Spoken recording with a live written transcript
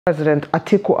President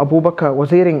Atiku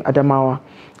Wazirin Adamawa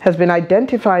has been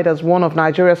identified as one of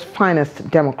Nigeria's finest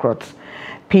Democrats.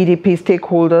 PDP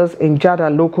stakeholders in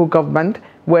Jada local government,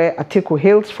 where Atiku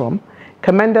hails from,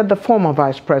 commended the former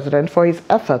vice president for his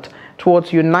effort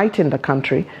towards uniting the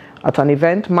country at an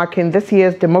event marking this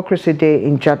year's Democracy Day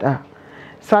in Jada.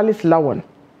 Salis Lawan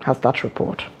has that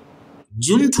report.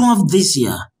 June 12 this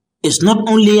year is not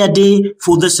only a day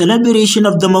for the celebration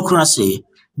of democracy,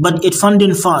 but its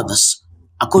founding fathers,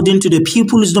 according to the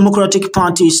People's Democratic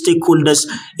Party stakeholders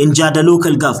in Jada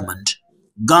local government.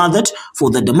 Gathered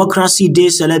for the Democracy Day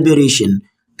celebration,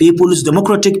 People's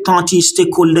Democratic Party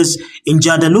stakeholders in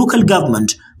Jada local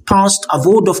government passed a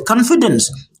vote of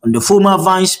confidence on the former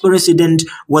Vice President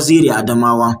Wazirin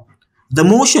Adamawa. The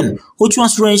motion, which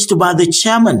was raised by the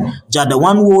chairman, Jada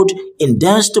 1 Ward,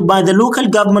 endorsed by the local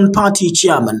government party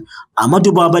chairman,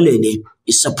 Ahmadu Babalele,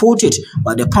 is supported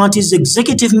by the party's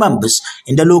executive members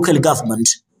in the local government.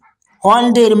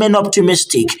 While they remain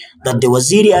optimistic that the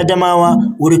Wazirin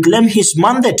Adamawa will reclaim his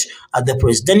mandate at the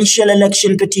Presidential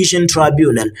Election Petition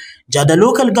Tribunal, Jada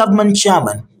local government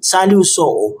chairman, Saliu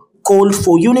So'o, called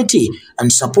for unity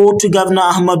and support to Governor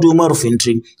Ahmadu Umar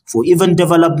Fintri for even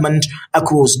development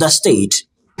across the state.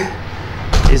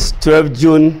 It's 12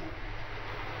 June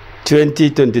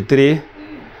 2023,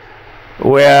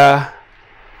 where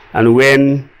and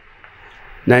when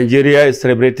Nigeria is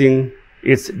celebrating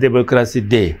its Democracy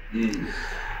Day.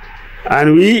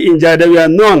 And we in Jada, we are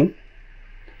known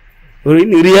in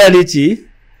reality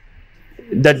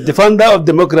that the founder of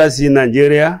democracy in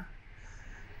Nigeria,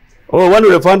 or one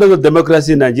of the founders of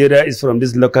democracy in Nigeria, is from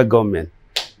this local government.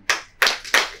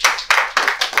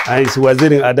 And it's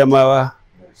Wazirin Adamawa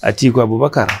Atiku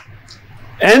Abubakar.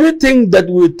 Anything that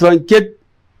will truncate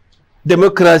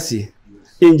democracy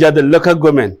in Jada local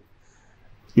government,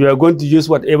 we are going to use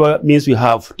whatever means we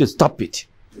have to stop it.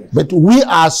 But we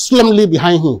are solemnly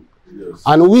behind him. Yes.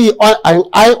 And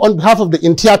I, on behalf of the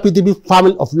entire PDP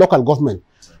family of local government,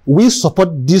 we support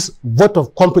this vote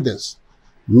of confidence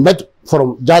made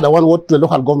from Jada 1 Ward to the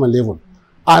local government level.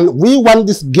 And we want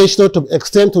this gesture to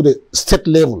extend to the state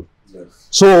level. Yes.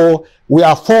 So we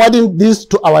are forwarding this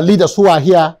to our leaders who are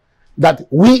here, that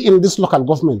we in this local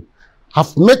government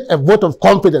have made a vote of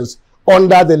confidence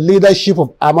under the leadership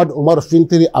of Ahmadu Umar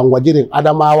Fintri and Wazirin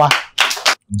Adamawa.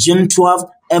 June 12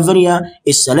 every year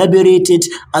is celebrated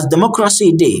as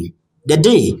Democracy Day. The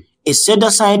day is set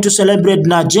aside to celebrate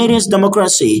Nigeria's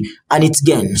democracy and its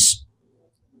gains.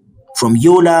 From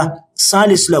Yola,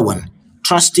 Salis Lawan,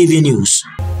 Trust TV News.